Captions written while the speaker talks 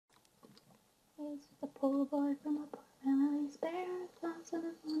He's the poor boy from a poor family, spare lots of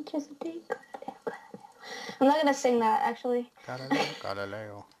electricity. I'm not gonna sing that, actually. Galileo,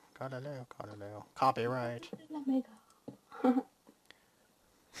 Galileo, Galileo, Galileo. Copyright. Let me go.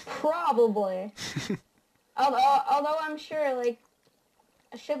 Probably. Although I'm sure, like,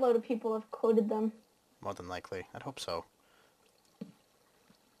 a shitload of people have quoted them. More than likely. I'd hope so.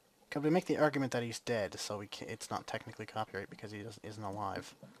 Could we make the argument that he's dead, so it's not technically copyright because he isn't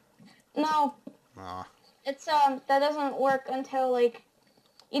alive? No. Aw. It's, that doesn't work until, like,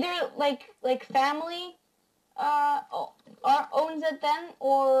 either, like family, owns it then,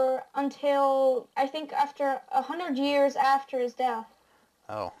 or until, I think, after 100 years after his death.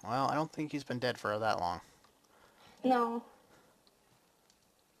 Oh, well, I don't think he's been dead for that long. No.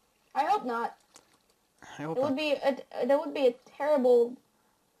 I hope not. I hope It would be that would be a terrible,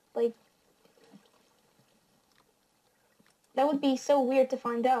 like, that would be so weird to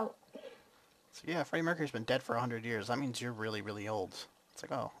find out. So yeah, Freddie Mercury's been dead for 100 years. That means you're really, really old. It's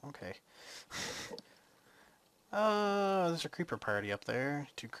like, oh, okay. There's a creeper party up there.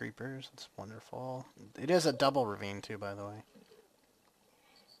 2 creepers. That's wonderful. It is a double ravine, too, by the way.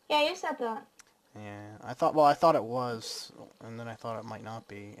 Yeah, you said that. Yeah, I thought it was, and then I thought it might not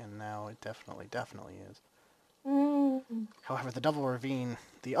be, and now it definitely is. Mm. However, the double ravine,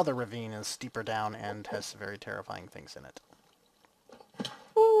 the other ravine is steeper down and has very terrifying things in it.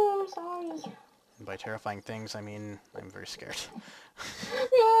 Oh, I'm sorry. And by terrifying things, I mean I'm very scared.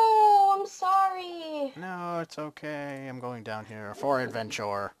 No, I'm sorry. No, it's okay. I'm going down here for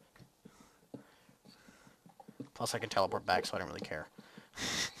adventure. Plus, I can teleport back, so I don't really care.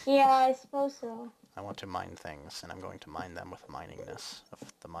 Yeah, I suppose so. I want to mine things, and I'm going to mine them with miningness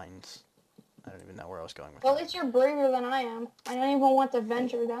of the mines. I don't even know where I was going with Well, that. at least you're braver than I am. I don't even want to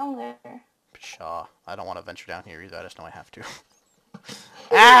venture down there. Pshaw. I don't want to venture down here either. I just know I have to.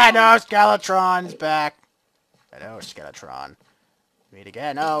 Ah, no, Skeletron's back. Hello, Skeletron. Meet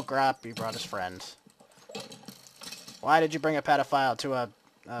again. Oh, crap. He brought his friend. Why did you bring a pedophile to a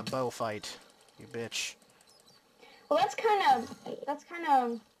bow fight? You bitch. Well, that's kind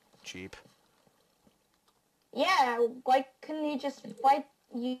of, Cheap. yeah, like, couldn't he just fight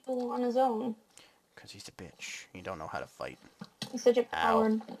you on his own? Because he's a bitch. You don't know how to fight. He's such a Ow.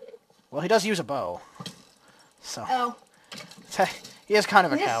 coward. Well, he does use a bow. So, Oh. he is kind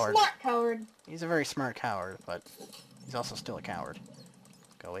of a He's coward. a smart coward. He's a very smart coward, but he's also still a coward.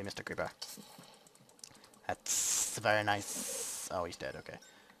 Go away, Mr. Creeper. That's very nice. Oh, he's dead. Okay.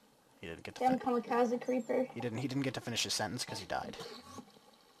 He didn't get to Damn kamikaze creeper. He didn't get to finish his sentence because he died.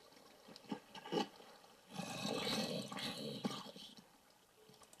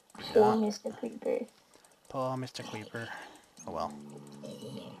 Poor Mr. Creeper. Poor Mr. Creeper. Oh well.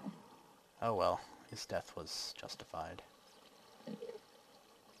 Oh well. His death was justified.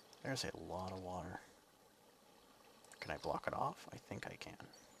 There's a lot of water. Can I block it off? I think I can.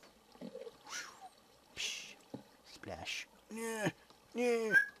 Splash. Yeah.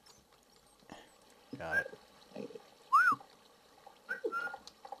 Yeah. Got it.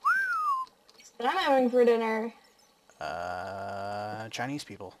 What I'm having for dinner. Chinese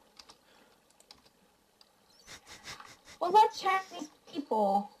people. Well, not Chinese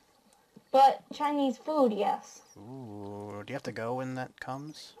people, but Chinese food, yes. Ooh, do you have to go when that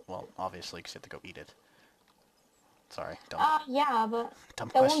comes? Well, obviously, because you have to go eat it. Sorry, dumb Yeah, but that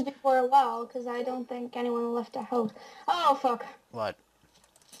question. won't be for a while, because I don't think anyone left the house. Oh, fuck. What?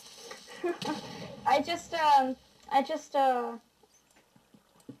 I just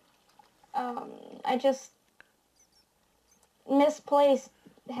misplaced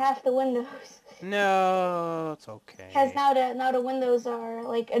half the windows. No, it's okay. Because now the windows are,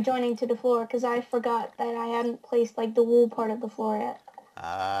 like, adjoining to the floor, because I forgot that I hadn't placed, like, the wool part of the floor yet.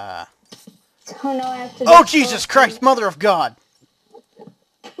 Ah. So now I have to... Oh, Jesus Christ, Mother of God!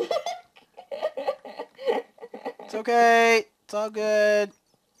 It's okay. It's all good.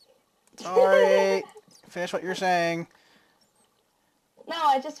 Sorry. Finish what you're saying. No,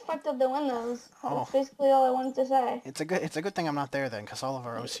 I just fucked up the windows. Oh. That's basically all I wanted to say. It's a good thing I'm not there then, because all of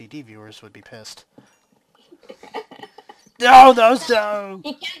our OCD viewers would be pissed. No.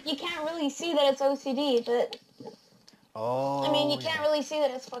 You can't really see that it's OCD, but... Oh, I mean, you can't really see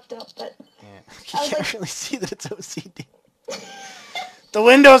that it's fucked up, but... Yeah. I You was can't really see that it's OCD. The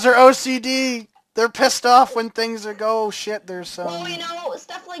windows are OCD! They're pissed off when things are go, oh shit, there's some... Well, you know,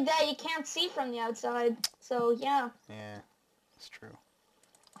 stuff like that you can't see from the outside, so yeah. Yeah, it's true.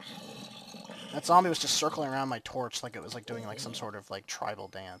 That zombie was just circling around my torch like it was like doing like some sort of like tribal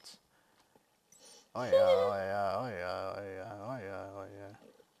dance. Oh yeah, oh yeah, oh yeah, oh yeah, oh yeah, oh yeah.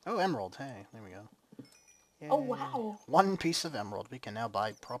 Oh, emerald, hey, there we go. Oh, Yay. wow. 1 piece of emerald. We can now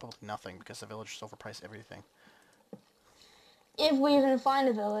buy probably nothing because the villagers overprice everything. If we even find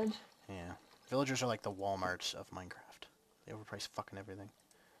a village. Yeah. Villagers are like the Walmarts of Minecraft. They overprice fucking everything.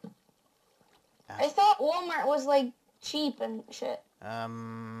 I thought Walmart was, like, cheap and shit.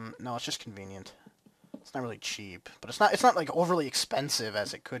 No, it's just convenient. It's not really cheap, but it's not like overly expensive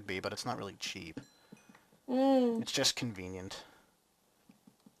as it could be, but it's not really cheap. It's just convenient.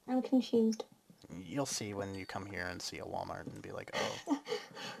 I'm confused. You'll see when you come here and see a Walmart and be like, oh.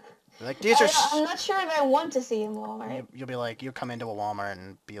 Be like, these are... I'm not sure if I want to see a Walmart. You'll be like, you'll come into a Walmart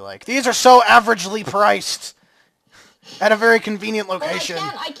and be like, these are so averagely priced! At a very convenient location.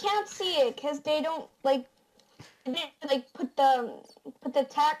 Well, I can't see it, because they don't, like, put the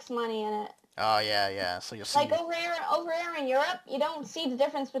tax money in it. Oh, yeah. So you'll see... Like, over here in Europe, you don't see the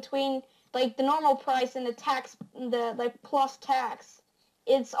difference between, like, the normal price and like, plus tax.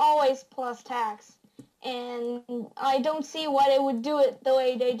 It's always plus tax. And I don't see why they would do it the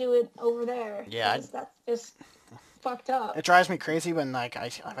way they do it over there. Yeah. That's just fucked up. It drives me crazy when, like, I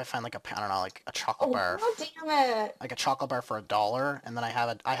find, like, I don't know, like, a chocolate bar. God damn it. Like a chocolate bar for $1, and then I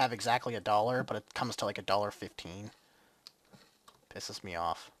have exactly $1, but it comes to, like, $1.15. Pisses me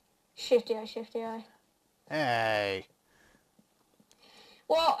off. Shifty eye. Hey.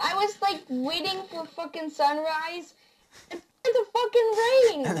 Well, I was, like, waiting for fucking sunrise. It started to fucking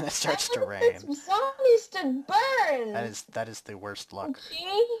rain. And then it starts to rain. It's zombies to burn. That is the worst luck.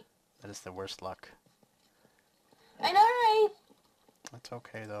 Okay? That is the worst luck. I know, right? That's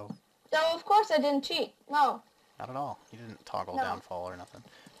okay, though. So, of course I didn't cheat. No. Not at all. You didn't toggle No. downfall or nothing.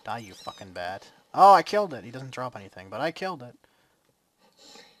 Die, you fucking bat. Oh, I killed it. He doesn't drop anything, but I killed it.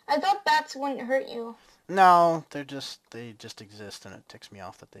 I thought bats wouldn't hurt you. No, they just exist, and it ticks me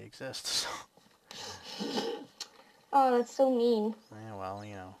off that they exist, so... Oh, that's so mean. Yeah, well,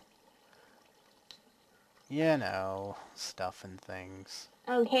 you know. You know, stuff and things.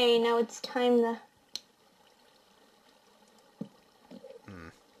 Okay, now it's time to...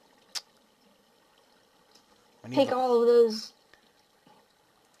 Pick all of those...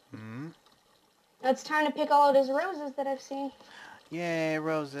 Now it's time to pick all of those roses that I've seen. Yay,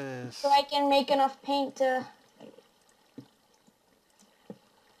 roses. So I can make enough paint to...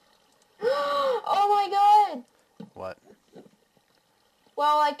 Oh my god! What?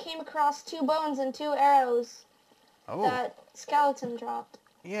 Well, I came across 2 bones and 2 arrows Oh. that skeleton dropped.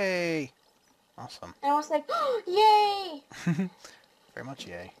 Yay. Awesome. And I was like, oh, yay! Very much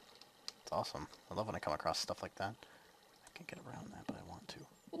yay. It's awesome. I love when I come across stuff like that. I can't get around that, but I want to.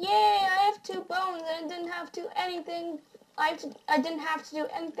 Yay, I have 2 bones and I didn't have to anything. I didn't have to do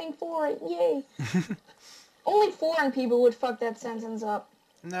anything for it. Yay. Only foreign people would fuck that sentence up.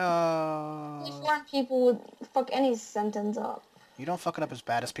 No. Only foreign people would fuck any sentence up. You don't fuck it up as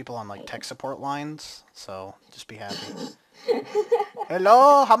bad as people on, like, tech support lines, so just be happy.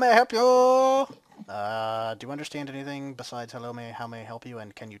 Hello, how may I help you? Do you understand anything besides hello, how may I help you,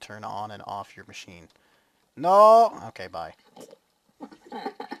 and can you turn on and off your machine? No? Okay, bye.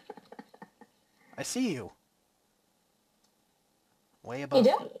 I see you. Way above,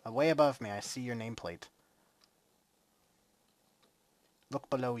 You do? way above me, I see your nameplate. Look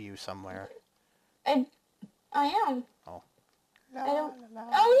below you somewhere. I am. Oh. I don't...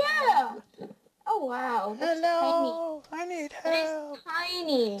 Oh, yeah! Oh, wow. That's Hello, I need tiny. help. It's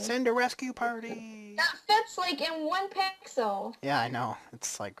tiny. Send a rescue party. That fits, like, in 1 pixel. Yeah, I know.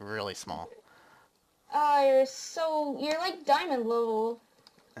 It's, like, really small. Oh, you're like diamond level.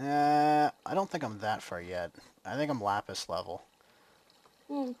 I don't think I'm that far yet. I think I'm lapis level.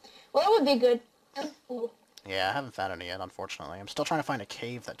 Well, that would be good. Ooh. Yeah, I haven't found any yet, unfortunately. I'm still trying to find a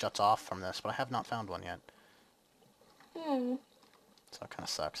cave that juts off from this, but I have not found one yet. So it kind of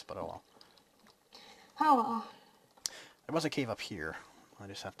sucks, but oh well. Oh, well. There was a cave up here. I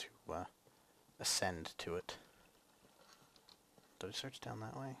just have to ascend to it. Did I search down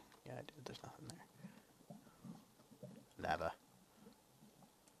that way? Yeah, I did. There's nothing there. Lava.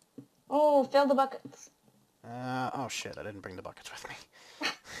 Oh, fill the buckets. Oh shit, I didn't bring the buckets with me.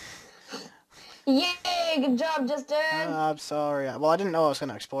 Yay, good job, Justin. I'm sorry. Well, I didn't know I was going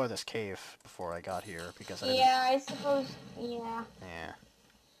to explore this cave before I got here, because I didn't... Yeah, I suppose, yeah. Yeah.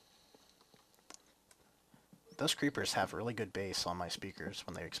 Those creepers have really good bass on my speakers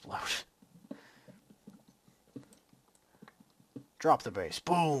when they explode. Drop the bass.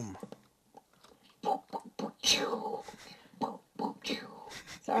 Boom!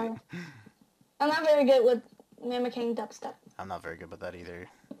 Sorry. I'm not very good with mimicking dubstep. I'm not very good with that either.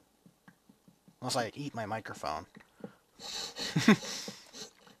 Unless I eat my microphone.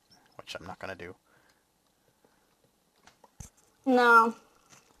 Which I'm not gonna do. No.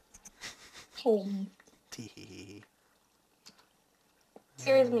 Tee.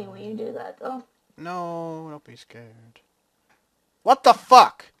 Scares me when you do that, though. No, don't be scared. What the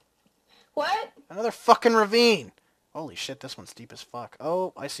fuck? What? Another fucking ravine. Holy shit, this one's deep as fuck.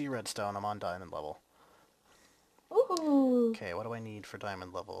 Oh, I see redstone. I'm on diamond level. Ooh. Okay, what do I need for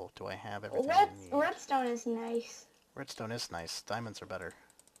diamond level? Do I have everything I need? Redstone is nice. Redstone is nice. Diamonds are better.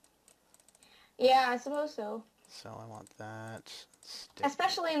 Yeah, I suppose so. So I want that. Stick.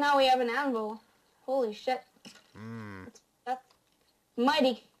 Especially now we have an anvil. Holy shit. Mmm. That's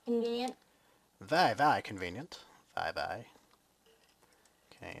mighty convenient. Very convenient. Bye.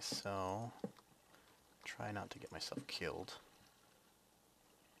 Okay, so... Try not to get myself killed.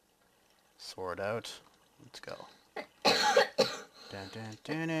 Sword out. Let's go.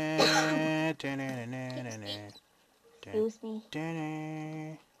 Excuse me.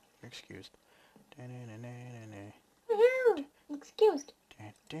 You're excused. Woohoo! Excused.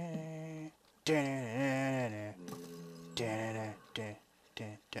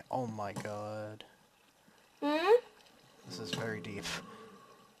 Oh my god. Hmm? This is very deep.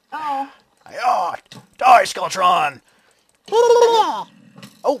 Oh. Die, Skeletron!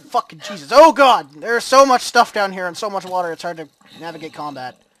 Oh, fucking Jesus. Oh, God! There's so much stuff down here and so much water, it's hard to navigate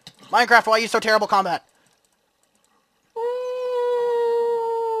combat. Minecraft, why are you so terrible combat?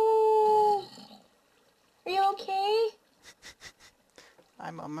 Are you okay?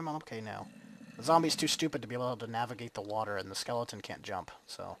 I'm okay now. The zombie's too stupid to be able to navigate the water, and the skeleton can't jump,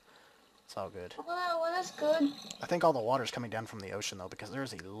 so it's all good. Well, that's good. I think all the water's coming down from the ocean, though, because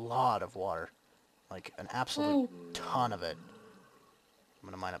there's a lot of water. Like, an absolute ton of it. I'm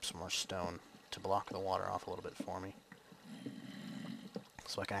gonna mine up some more stone to block the water off a little bit for me.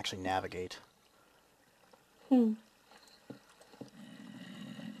 So I can actually navigate. Hmm.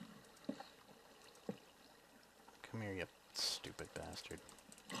 Come here, you stupid bastard.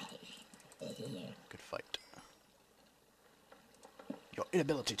 Good fight. Your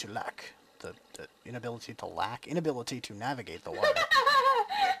inability to lack. The inability to lack? Inability to navigate the water.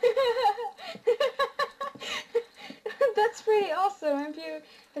 That's pretty awesome.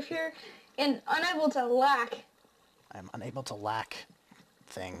 If you're unable to lack I am unable to lack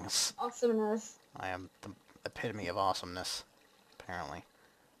things. awesomeness. I am the epitome of awesomeness, apparently.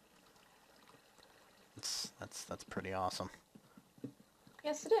 That's pretty awesome.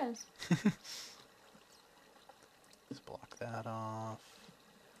 Yes, it is. Let's block that off.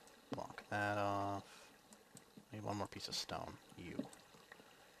 Block that off. Need one more piece of stone. You.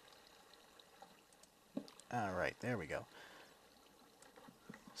 Alright, there we go.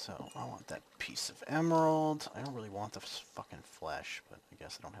 So, I want that piece of emerald. I don't really want the fucking flesh, but I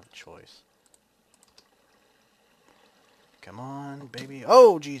guess I don't have a choice. Come on, baby.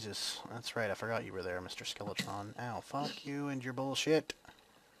 Oh, Jesus! That's right, I forgot you were there, Mr. Skeletron. Ow, fuck you and your bullshit.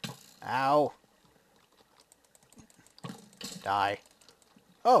 Ow! Die.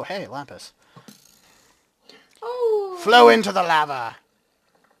 Oh, hey, Lapis. Oh. Flow into the lava!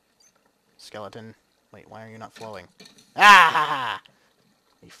 Skeleton. Wait, why are you not flowing? Ah! Ha, ha.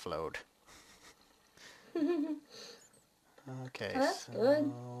 He flowed. Okay, Oh, that's so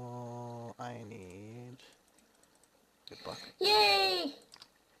good. I need a bucket. Yay!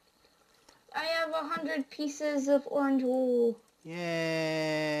 I have 100 pieces of orange wool.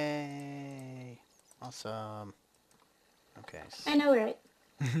 Yay! Awesome. Okay. I know, right?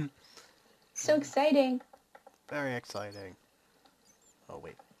 So exciting. Very exciting. Oh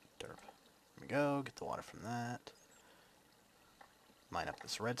wait, derp. Here we go. Get the water from that. Mine up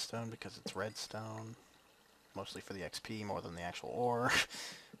this redstone because it's redstone. Mostly for the XP more than the actual ore.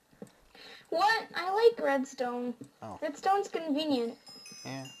 What? I like redstone. Oh. Redstone's convenient.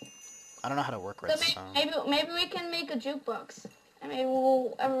 Yeah. I don't know how to work So redstone. maybe we can make a jukebox. And maybe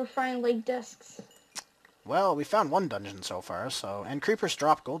we'll ever find, like, discs. Well, we found one dungeon so far, so... And creepers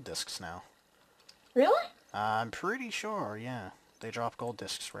drop gold discs now. Really? I'm pretty sure, yeah. They drop gold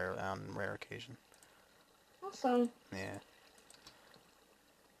discs on rare occasion. Awesome. Yeah.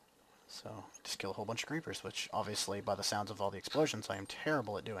 So, just kill a whole bunch of creepers, which, obviously, by the sounds of all the explosions, I am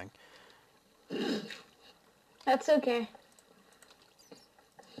terrible at doing. That's okay.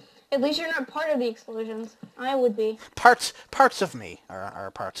 At least you're not part of the explosions. I would be. Parts of me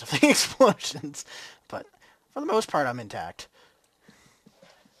are parts of the explosions, but for the most part, I'm intact.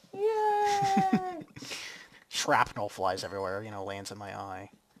 Yay! Shrapnel flies everywhere, you know, lands in my eye.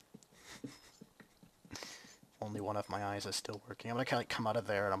 Only one of my eyes is still working. I'm gonna kind of come out of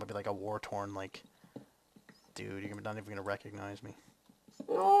there, and I'm gonna be like a war-torn, like, dude, you're not even gonna recognize me.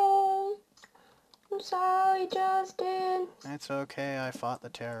 No. I'm sorry, Justin. It's okay, I fought the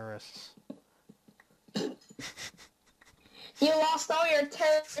terrorists. You lost all your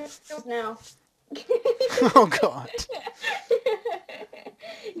terror skills now. Oh god.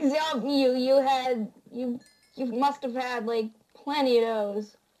 Cause you must have had like plenty of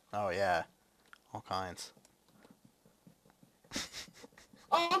those. Oh yeah. All kinds.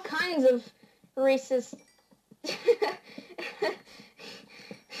 All kinds of racist.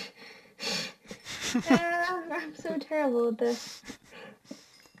 I'm so terrible at this.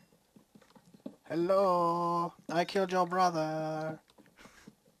 Hello. I killed your brother.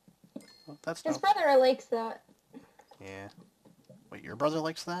 Oh, that's His dope. brother likes that. Yeah. Wait, your brother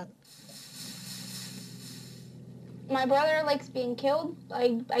likes that? My brother likes being killed.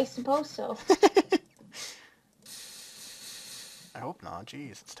 I suppose so. I hope not.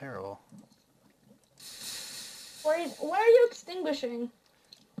 Jeez, it's terrible. What are you extinguishing?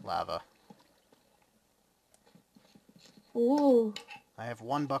 Lava. Ooh. I have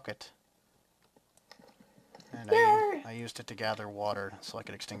one bucket. And Yay! I used it to gather water so I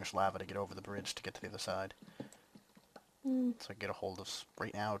could extinguish lava to get over the bridge to get to the other side. Mm. So I can get a hold of,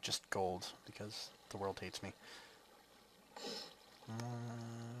 right now, just gold, because the world hates me.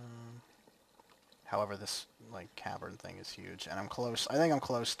 However, this, like, cavern thing is huge, and I'm close, I think I'm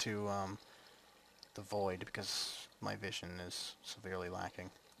close to, the void, because my vision is severely lacking.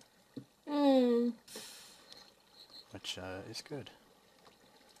 Mm. Which, is good.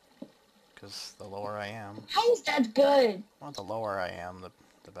 Because the lower I am, How is that good? well, the lower I am,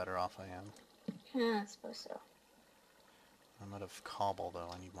 the better off I am. Yeah, I suppose so. I'm out of cobble, though.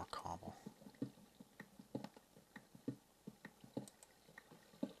 I need more cobble.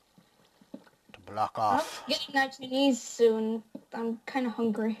 To block I'm off. getting that Chinese soon. I'm kind of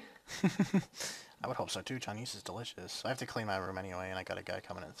hungry. I would hope so, too. Chinese is delicious. I have to clean my room anyway, and I got a guy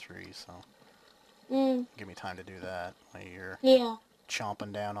coming at 3, so... Mm. Give me time to do that while you're Yeah.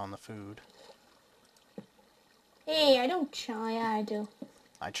 chomping down on the food. Hey, I don't try. Yeah, I do.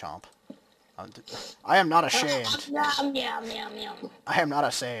 I chomp. I am not ashamed. Yum, yum, yum, yum. I am not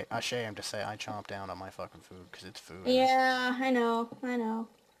ashamed to say I chomp down on my fucking food, because it's food. Yeah, I know.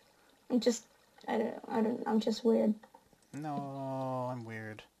 I'm just weird. No, I'm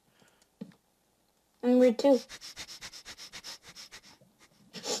weird. I'm weird too.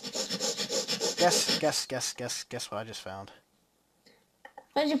 Guess what I just found.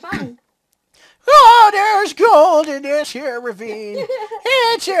 What did you find? Oh, there's gold in this here ravine.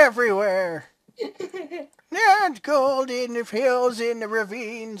 It's everywhere. There's gold in the hills, in the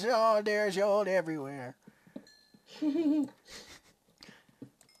ravines. Oh, there's gold everywhere.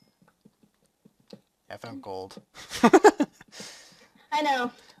 I found gold. I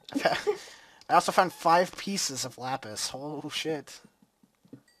know. I also found 5 pieces of lapis. Oh, shit.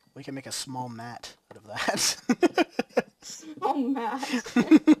 We can make a small mat out of that. Oh, Matt.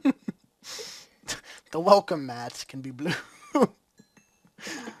 The welcome mat can be blue.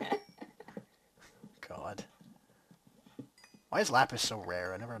 God. Why is lapis so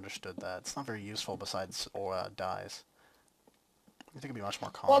rare? I never understood that. It's not very useful besides dyes. I think it'd be much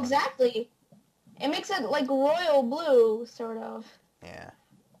more common. Well, exactly. It makes it like royal blue, sort of. Yeah.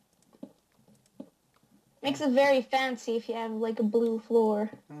 Makes it very fancy if you have like a blue floor.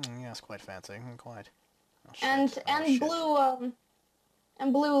 Yeah, it's quite fancy. Quite. Oh, And shit.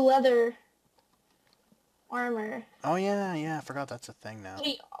 blue leather armor. Oh yeah, I forgot that's a thing now.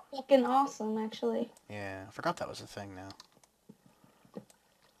 Pretty fucking awesome, actually. Yeah, I forgot that was a thing now.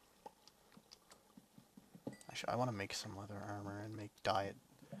 I want to make some leather armor and dye it.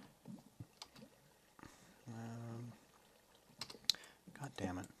 God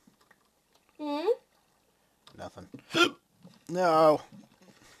damn it. Hmm? Nothing. No!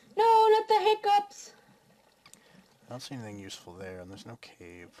 No, not the hiccups. I don't see anything useful there, and there's no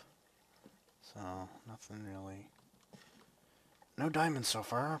cave. So, nothing really. No diamonds so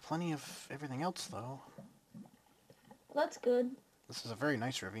far. Plenty of everything else, though. That's good. This is a very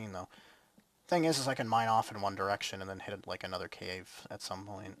nice ravine, though. Thing is I can mine off in one direction and then hit like another cave at some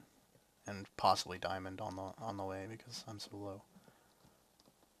point, and possibly diamond on the way because I'm so low.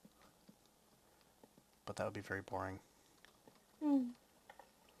 But that would be very boring.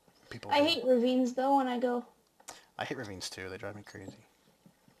 I hate ravines though when I go. I hate ravines too. They drive me crazy.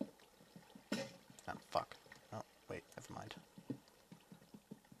 Oh fuck. Oh wait, never mind.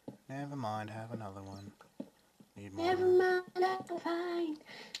 Never mind. Have another one. Need more. Never mind, I'll find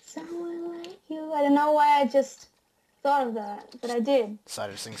someone like you. I don't know why I just thought of that, but I did.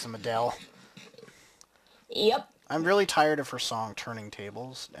 Decided to sing some Adele. Yep. I'm really tired of her song Turning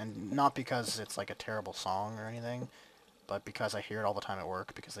Tables, and not because it's like a terrible song or anything, but because I hear it all the time at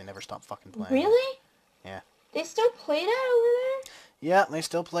work because they never stop fucking playing. Really? Yeah. They still play that over Yeah, they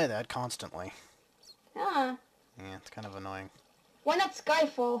still play that constantly. there? Huh. Yeah, it's kind of annoying. Why not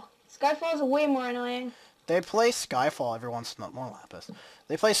Skyfall? Skyfall's way more annoying. They play Skyfall every once in a... More lapis.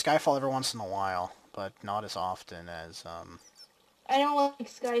 They play Skyfall every once in a while, but not as often I don't like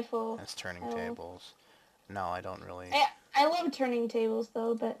Skyfall as Turning at all. Tables. No, I don't really... I love turning tables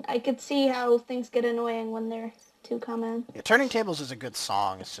though, but I could see how things get annoying when they're too common. Yeah, Turning Tables is a good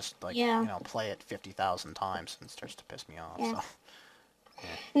song. It's just like, Yeah. you know, play it 50,000 times and it starts to piss me off, Yeah. so...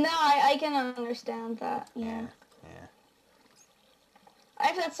 No, I can understand that. Yeah. Yeah. I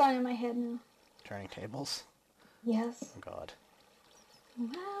have that song in my head now. Turning Tables? Yes. Oh, God.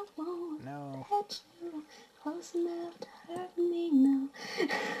 I won't No. let you close enough to hurt me now.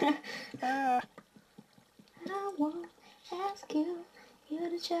 Ah. I won't ask you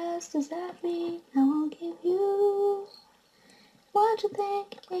to just accept me. I won't give you what you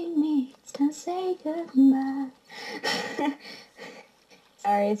think you gave me. It's time to say goodbye.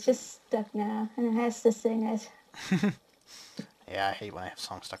 Sorry, it's just stuck now, and it has to sing it. Yeah, I hate when I have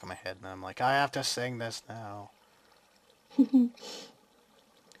songs stuck in my head and I'm like, I have to sing this now.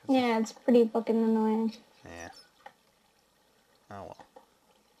 Yeah, it's pretty fucking annoying. Yeah. Oh well.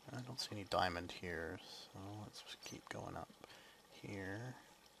 I don't see any diamond here, so let's just keep going up here.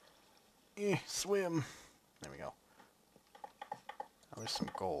 Swim! There we go. Oh, there's some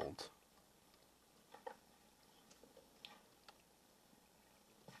gold.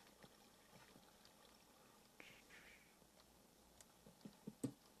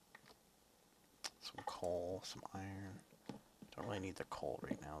 Some coal, some iron. Don't really need the coal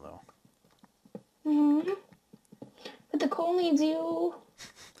right now, though. Mm-hmm. But the coal needs you.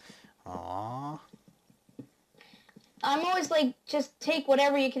 Aww. I'm always like, just take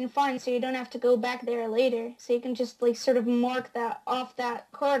whatever you can find so you don't have to go back there later. So you can just like sort of mark that off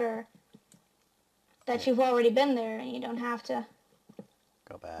that corridor that you've already been there and you don't have to,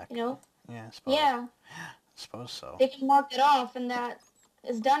 Go back. you know? Yeah, I suppose. Yeah. I suppose so. They can mark it off and that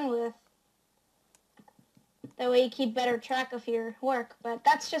is done with. That way you keep better track of your work. But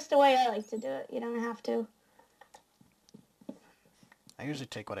that's just the way I like to do it. You don't have to. I usually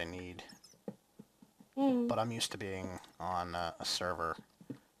take what I need. Mm. But I'm used to being on a server,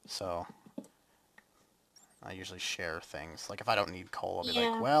 so I usually share things. Like, if I don't need coal, I'll be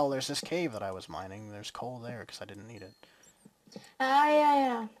like, well, there's this cave that I was mining. There's coal there because I didn't need it.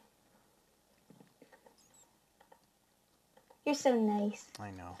 Yeah. You're so nice.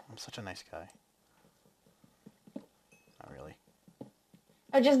 I know. I'm such a nice guy. Not really.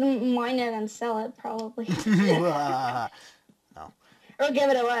 Or just mine it and sell it, probably. No. Or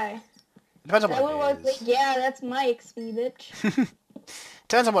give it away. Depends on what it is. Like, yeah, that's my XP, bitch.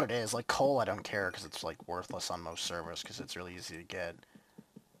 Depends on what it is. Like, coal, I don't care because it's, like, worthless on most servers because it's really easy to get.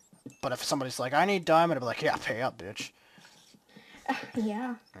 But if somebody's like, I need diamond, I'll be like, yeah, pay up, bitch.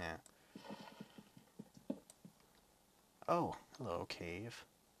 Yeah. Yeah. Oh, hello, cave.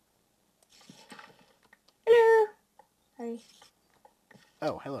 Hello. Sorry.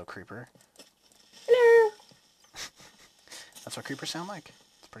 Oh, hello, creeper. Hello. That's what creepers sound like?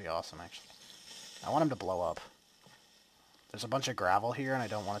 It's pretty awesome, actually. I want him to blow up. There's a bunch of gravel here, and I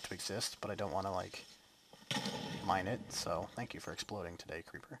don't want it to exist, but I don't want to, like, mine it, so thank you for exploding today,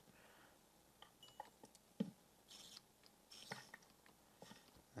 creeper.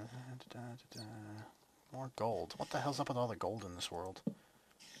 More gold. What the hell's up with all the gold in this world?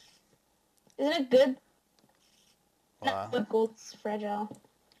 Isn't it good? Well, But gold's fragile.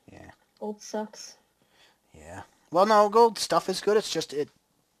 yeah. Gold sucks. Yeah. Well, no, gold stuff is good, it's just it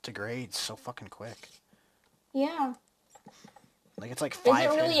degrades so fucking quick. Yeah. Like, it's like 5 Is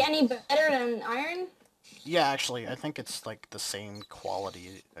it really hit. any better than iron? Yeah, actually, I think it's, like, the same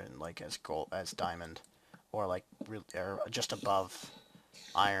quality, like, as gold, as diamond. Or, like, or just above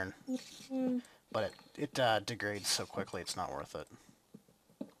iron. Mm. But it degrades so quickly, it's not worth it.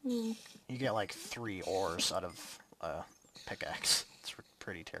 Mm. You get, like, 3 ores out of a pickaxe. It's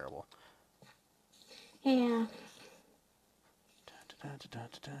pretty terrible. Yeah.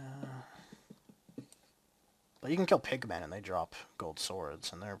 But you can kill pigmen and they drop gold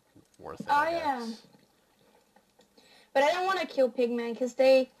swords, and they're worth it, Oh, I yeah. guess. But I don't want to kill pigmen because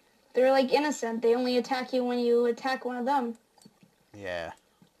they're like innocent. They only attack you when you attack one of them. Yeah.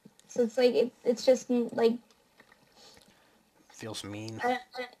 So it's like, it's just like... Feels mean.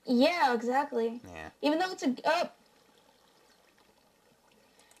 Yeah, exactly. Yeah. Even though it's a...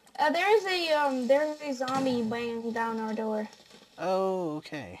 there's a zombie banging down our door. Oh,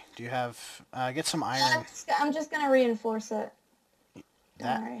 okay. Do you have... get some iron. I'm just gonna reinforce it.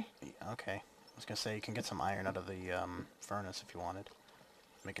 That... Alright. Okay. I was gonna say, you can get some iron out of the, furnace if you wanted.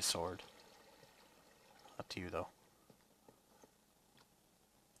 Make a sword. Up to you, though.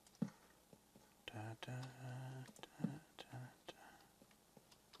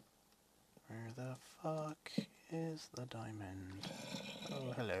 the fuck is the diamond?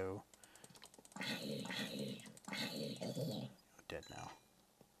 Oh, hello. Dead now.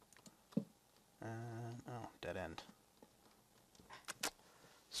 Oh, dead end.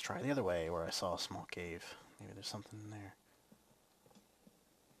 Let's try the other way where I saw a small cave. Maybe there's something in there.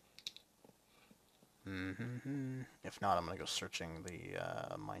 If not, I'm gonna go searching the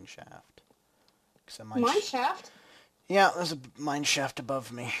mine shaft. Mine shaft? Yeah, there's a mine shaft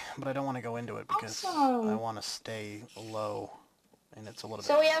above me, but I don't want to go into it because Awesome. I want to stay low, and it's a little bit...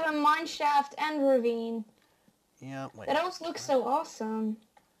 So we have a mine shaft and ravine. Yeah, wait. That always looks so awesome.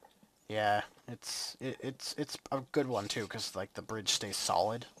 Yeah, it's a good one too, because like the bridge stays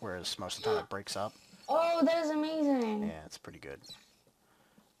solid, whereas most of the time it breaks up. Oh, that is amazing. Yeah, it's pretty good.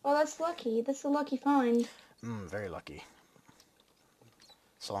 Well, that's lucky. That's a lucky find. Very lucky.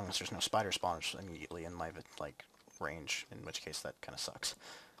 So long as there's no spider spawners immediately in my like range, in which case that kind of sucks.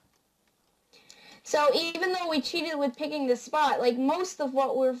 So even though we cheated with picking the spot, like most of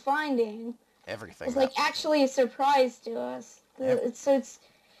what we're finding is like actually a surprise to us.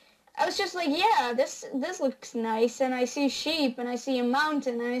 I was just like, yeah, this looks nice, and I see sheep, and I see a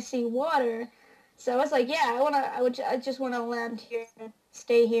mountain, and I see water. So I was like, yeah, I just want to land here,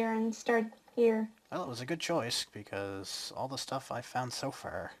 stay here, and start here. Well, it was a good choice, because all the stuff I've found so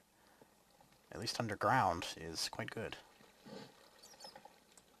far, at least underground, is quite good.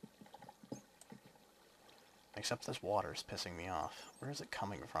 Except this water is pissing me off. Where is it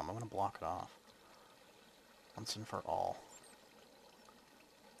coming from? I'm going to block it off. Once and for all.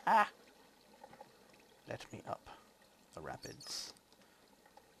 Ah! Let me up the rapids.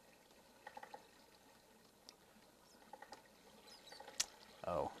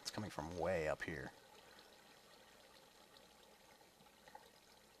 Oh, it's coming from way up here.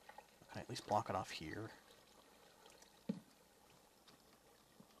 Can I at least block it off here?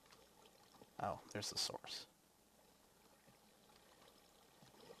 Oh, there's the source.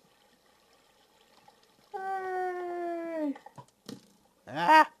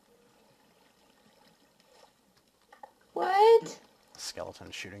 Ah! What?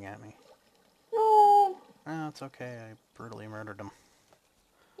 Skeleton shooting at me. No. Oh, it's okay. I brutally murdered him.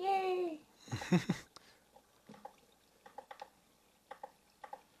 Yay.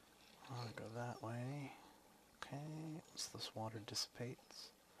 I'll go that way. Okay, once this water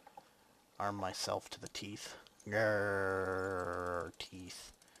dissipates. Arm myself to the teeth. Grrr,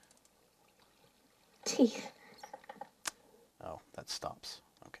 teeth. Teeth. Oh, that stops.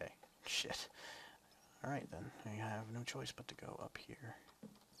 Okay, shit. Alright then, I have no choice but to go up here.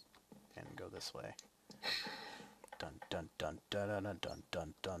 And go this way. Dun dun dun dun dun dun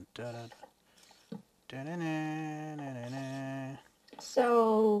dun dun dun dun.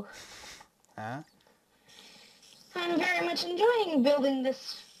 So... Huh? I'm very much enjoying building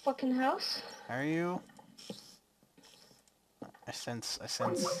this fucking house. Are you? I sense...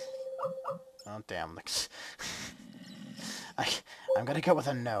 Oh, damn. I'm gonna go with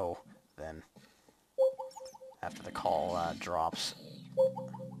a no, then. After the call, drops.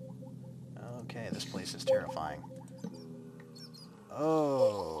 Okay, this place is terrifying.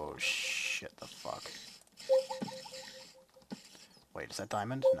 Oh, shit the fuck. Wait, is that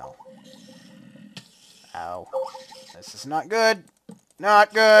diamond? No. Ow. This is not good!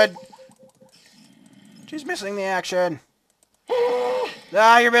 Not good! She's missing the action!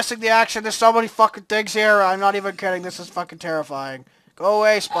 Ah, you're missing the action! There's so many fucking things here! I'm not even kidding, this is fucking terrifying. Go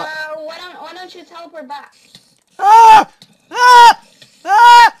away, Spot. Why don't you teleport back? Ah! Ah!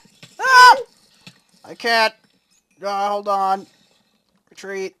 Ah! Ah! I can't. Hold on.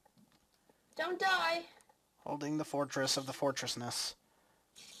 Retreat. Don't die. Holding the fortress of the fortressness.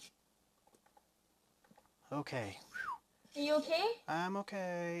 Okay. Are you okay? I'm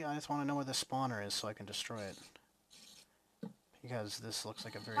okay. I just want to know where the spawner is so I can destroy it. Because this looks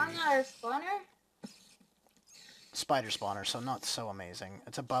like a very... Spawner? Spider spawner, so not so amazing.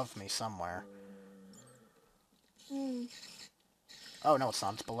 It's above me somewhere. Oh, no, it's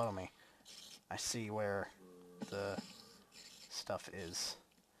not. It's below me. I see where the stuff is.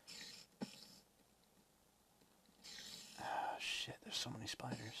 Oh, shit. There's so many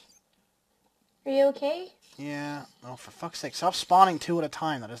spiders. Are you okay? Yeah. Oh, for fuck's sake. Stop spawning two at a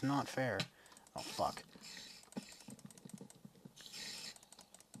time. That is not fair. Oh, fuck.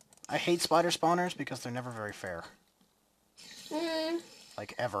 I hate spider spawners because they're never very fair.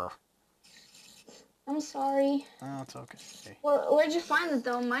 Like, ever. I'm sorry. Oh, it's okay. Where'd you find it,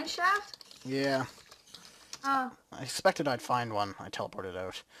 though? Mine shaft? Yeah. Oh. I expected I'd find one. I teleported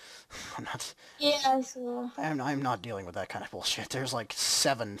out. I'm not... Yeah, I saw. I'm not dealing with that kind of bullshit. There's like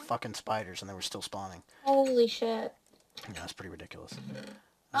 7 fucking spiders and they were still spawning. Holy shit. Yeah, that's pretty ridiculous.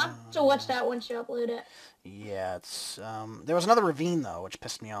 I'll have to watch that once you upload it. Yeah, it's there was another ravine though, which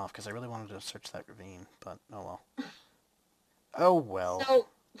pissed me off because I really wanted to search that ravine, but oh well. Oh well. So,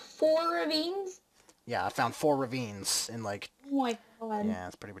 4 ravines? Yeah, I found 4 ravines in like. Oh my god. Yeah,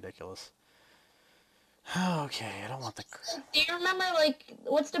 it's pretty ridiculous. Okay, I don't want the Do you remember, like,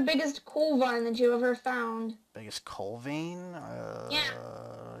 what's the biggest coal vine that you ever found? biggest coal vein. Yeah.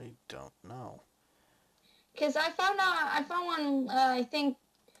 I don't know. Because I found one, I think,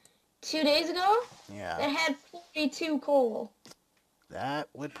 2 days ago Yeah, that had 42 coal. that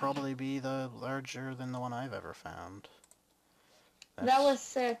would probably be the larger than the one I've ever found. That was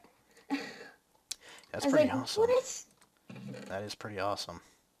sick. That's I was pretty like, awesome. what? That is pretty awesome.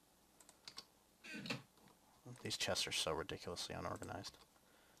 These chests are so ridiculously unorganized.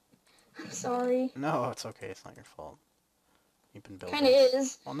 I'm sorry. No, it's okay. It's not your fault. You've been building. Kinda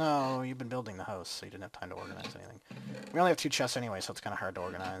is. Well, no, you've been building the house, so you didn't have time to organize anything. We only have 2 chests anyway, so it's kind of hard to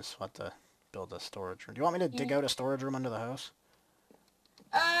organize. We'll have to build a storage room. Do you want me to dig out a storage room under the house?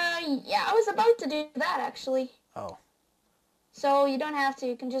 Yeah, I was about to do that, actually. Oh. So you don't have to.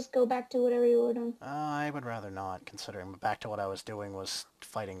 You can just go back to whatever you were doing. I would rather not, considering back to what I was doing was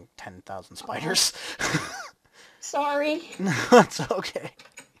fighting 10,000 spiders. Sorry. No, it's okay.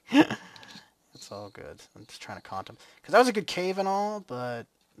 It's all good. I'm just trying to contemplate. Because that was a good cave and all, but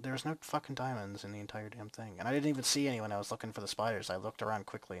there was no fucking diamonds in the entire damn thing. And I didn't even see any when I was looking for the spiders. I looked around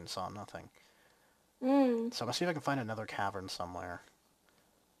quickly and saw nothing. So I'm going to see if I can find another cavern somewhere.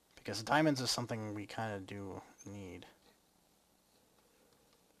 Because diamonds is something we kind of do need.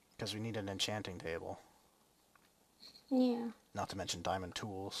 Because we need an enchanting table. Yeah. Not to mention diamond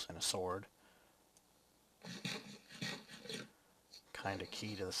tools and a sword. Kind of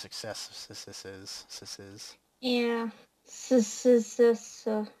key to the success of this is. Yeah.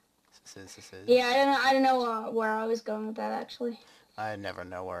 Yeah, I don't know where I was going with that, actually. I never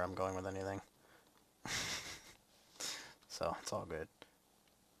know where I'm going with anything. So, it's all good.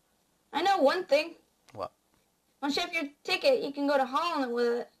 I know one thing. What? Once you have your ticket, you can go to Holland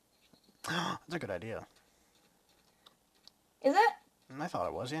with it. That's a good idea. Is it? I thought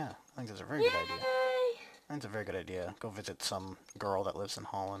it was, yeah. I think that's a very good idea. I think it's a very good idea. Go visit some girl that lives in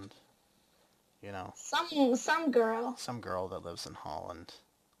Holland. You know. Some girl. Some girl that lives in Holland.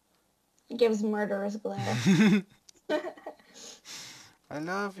 Gives murderous glare. I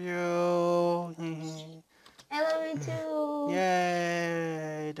love you. I love you too.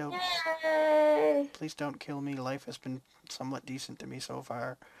 Yay! Yay! Please don't kill me. Life has been somewhat decent to me so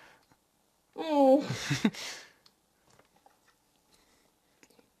far. Oh.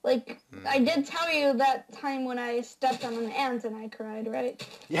 Like, I did tell you that time when I stepped on an ant and I cried, right?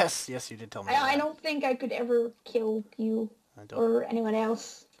 Yes, you did tell me I don't think I could ever kill you or anyone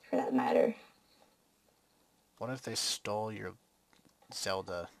else, for that matter. What if they stole your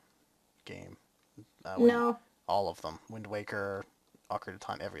Zelda game? No. All of them. Wind Waker, Ocarina of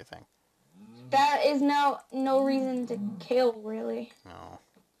Time, everything. That is no reason to kill, really. No.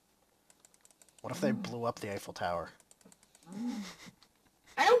 What if they blew up the Eiffel Tower?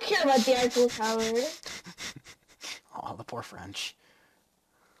 I don't care about the Eiffel Tower. Oh, the poor French.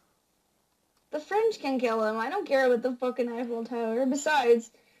 The French can kill him. I don't care about the fucking Eiffel Tower.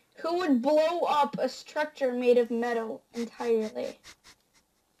 Besides, who would blow up a structure made of metal entirely?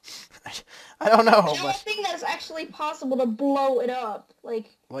 I don't know, I don't think that's actually possible to blow it up.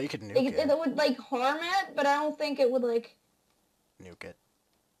 Like, well, you could nuke it. It would, like, harm it, but I don't think it would, like... Nuke it.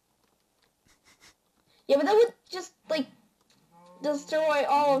 Yeah, but that would just, like, destroy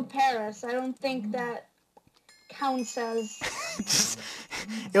all of Paris. I don't think that counts as...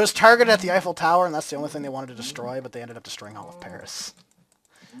 It was targeted at the Eiffel Tower, and that's the only thing they wanted to destroy, but they ended up destroying all of Paris.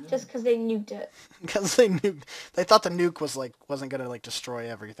 Just because they nuked it. Because they thought the nuke wasn't gonna like destroy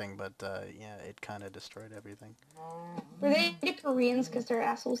everything, but yeah, it kind of destroyed everything. Were they the Koreans because they're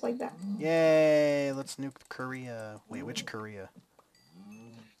assholes like that? Yay! Let's nuke Korea. Wait, which Korea?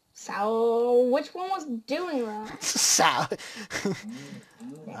 So, which one was doing that? South.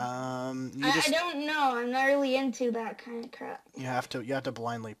 I don't know. I'm not really into that kind of crap. You have to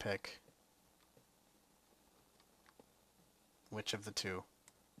blindly pick which of the two.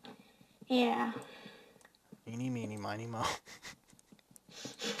 Yeah. Eeny, meeny, miny, mo.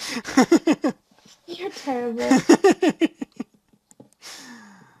 You're terrible.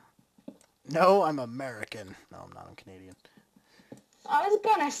 No, I'm American. No, I'm not. I'm Canadian. I was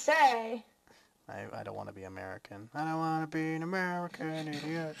gonna say. I don't want to be American. I don't want to be an American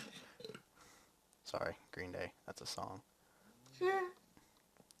idiot. Sorry, Green Day. That's a song. Yeah.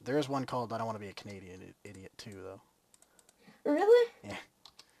 There is one called I Don't Want to Be a Canadian Idiot too, though. Really? Yeah.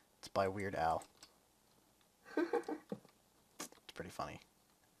 It's by Weird Al. It's pretty funny.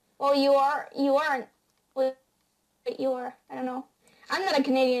 Well, you are. You aren't. Wait, you are. I don't know. I'm not a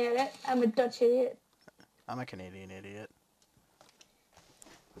Canadian idiot. I'm a Dutch idiot. I'm a Canadian idiot.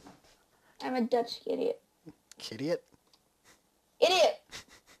 I'm a Dutch idiot. Kidiot? Idiot.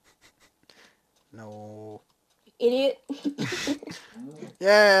 No. Idiot.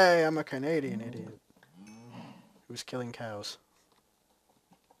 Yay! I'm a Canadian idiot. Who's killing cows?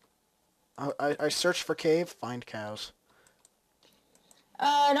 I searched for cave, find cows.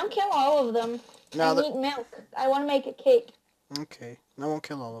 Don't kill all of them. No, I need milk. I want to make a cake. Okay, I won't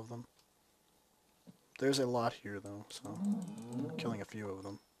kill all of them. There's a lot here, though, so I'm killing a few of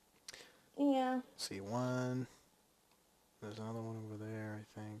them. Yeah. See, one. There's another one over there, I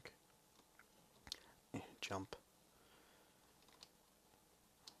think. Jump.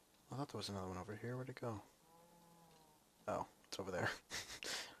 I thought there was another one over here. Where'd it go? Oh, it's over there.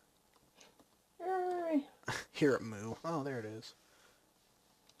 Hear it moo. Oh, there it is.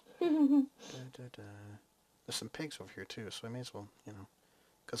 There's some pigs over here, too, so I may as well, you know.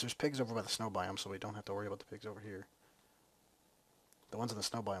 Because there's pigs over by the snow biome, so we don't have to worry about the pigs over here. The ones in the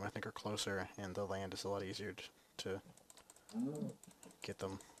snow biome, I think, are closer, and the land is a lot easier to get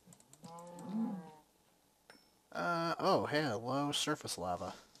them. Oh, hey, hello, surface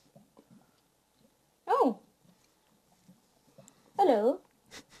lava. Oh. Hello.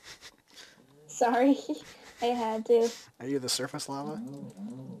 Sorry, I had to. Are you the surface lava?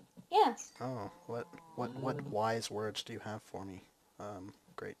 Yes. Oh, what wise words do you have for me?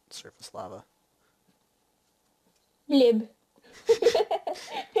 Great surface lava. Blib.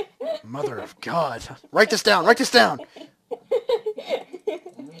 Mother of God! Write this down! Write this down!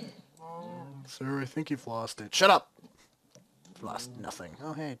 Sir, I think you've lost it. Shut up! Lost nothing.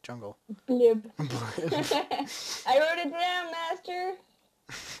 Oh, hey, jungle. Blib. I wrote it down, Master.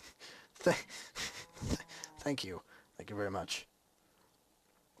 Thank you. Thank you very much.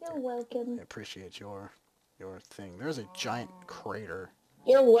 You're welcome. I appreciate your thing. There's a giant crater.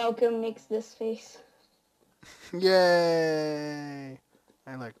 You're welcome makes this face. Yay!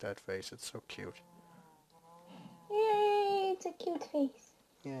 I like that face. It's so cute. Yay, it's a cute face.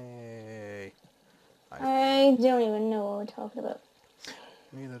 Yay! I don't even know what we're talking about.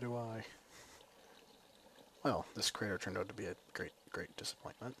 Neither do I. Well, this crater turned out to be a great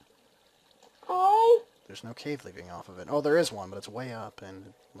disappointment. Oh. There's no cave leading off of it. Oh, there is one, but it's way up, and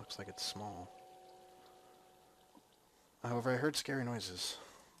it looks like it's small. However, I heard scary noises.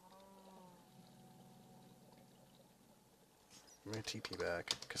 I'm gonna TP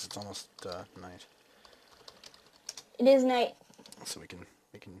back, because it's almost night. It is night. So we can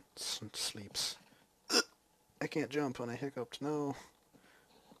sleeps. I can't jump when I hiccuped, no.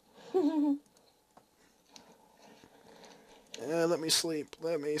 Yeah, let me sleep.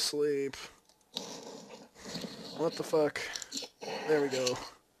 Let me sleep. What the fuck? There we go.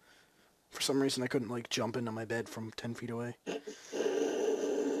 For some reason I couldn't, like, jump into my bed from 10 feet away.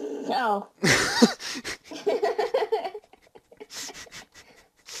 Oh.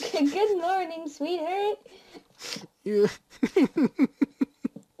 Good morning, sweetheart. You.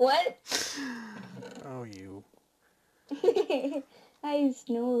 What? Oh, you. I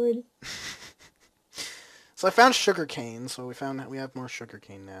snored. So I found sugar cane, so we have more sugar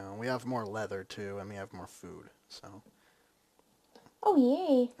cane now. We have more leather, too, and we have more food, so. Oh,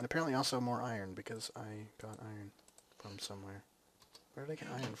 yay. And apparently also more iron, because I got iron from somewhere. Where did I get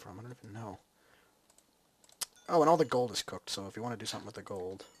iron from? I don't even know. Oh, and all the gold is cooked, so if you want to do something with the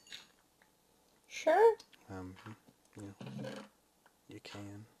gold, Sure. yeah, you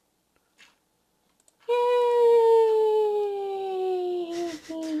can. Yay.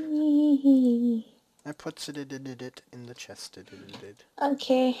 I put it in the chest.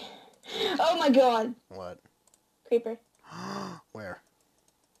 Okay. Oh my god. What? Creeper. Where?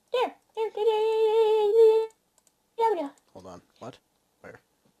 There. Hold on. What? Where?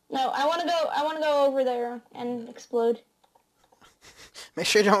 No, I want to go over there and explode. Make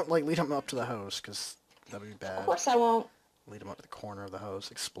sure you don't, like, lead them up to the house, because that'd be bad. Of course I won't. Lead them up to the corner of the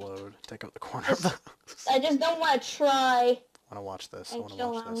house, explode, take out the corner of the house. I just don't want to try. I want to watch this. I And want to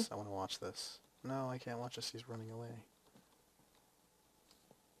kill watch him. this. I want to watch this. No, I can't watch this. He's running away.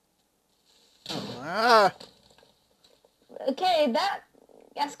 Oh, ah! Okay, that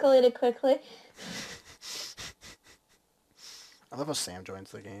escalated quickly. I love how Sam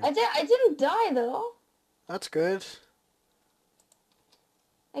joins the game. I didn't die though. That's good.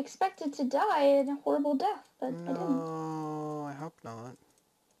 I expected to die in a horrible death, but I didn't. No, I hope not.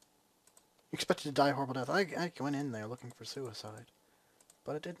 You expected to die a horrible death. I went in there looking for suicide,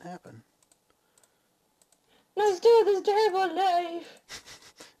 but it didn't happen. Let's do this terrible life.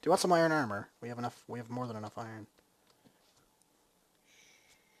 Do you want some iron armor? We have enough. We have more than enough iron.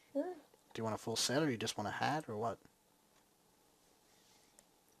 Sure. Do you want a full set, or you just want a hat, or what?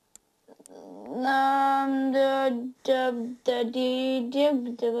 I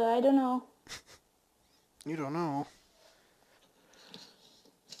don't know. You don't know.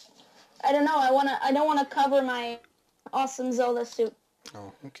 I don't know. I don't wanna cover my awesome Zelda suit.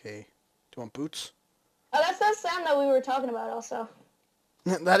 Oh, okay. Do you want boots? Oh, that's that Sam that we were talking about also.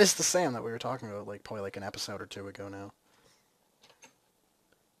 That is the Sam that we were talking about, like, probably like an episode or two ago now.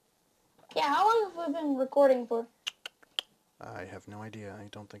 Yeah, how long have we been recording for? I have no idea. I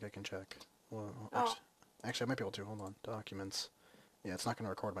don't think I can check. Well, Oh. actually, I might be able to. Hold on. Documents. Yeah, it's not going to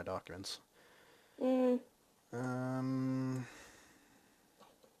record my documents. Mm.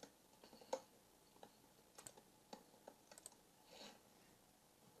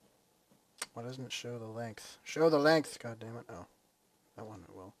 Why doesn't it show the length? Show the length, god damn it. Oh. That one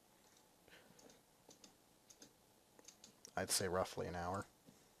it will. I'd say roughly an hour.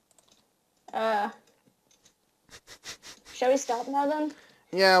 Shall we stop now then?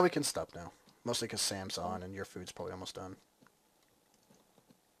 Yeah, we can stop now. Mostly because Sam's on and your food's probably almost done.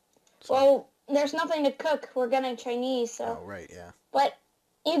 So. Well, there's nothing to cook. We're getting Chinese, so. Oh, right, yeah. But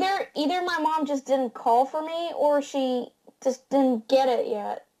either my mom just didn't call for me or she just didn't get it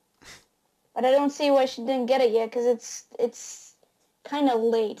yet. But I don't see why she didn't get it yet because it's kind of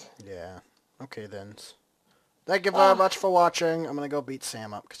late. Yeah. Okay, then. Thank you very much for watching. I'm going to go beat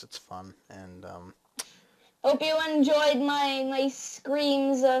Sam up because it's fun. And, Hope you enjoyed my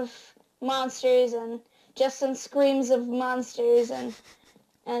screams of monsters and Justin's screams of monsters and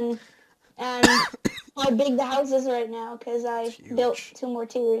how big the house is right now because I built 2 more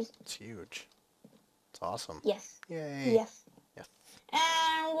tiers. It's huge. It's awesome. Yes. Yay. Yes. Yes.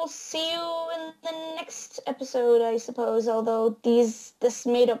 And we'll see you in the next episode, I suppose, although this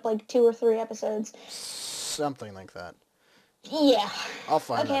made up like 2 or 3 episodes. Something like that. Yeah. I'll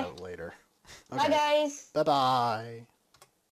find that out later. Okay. Bye, guys. Bye-bye.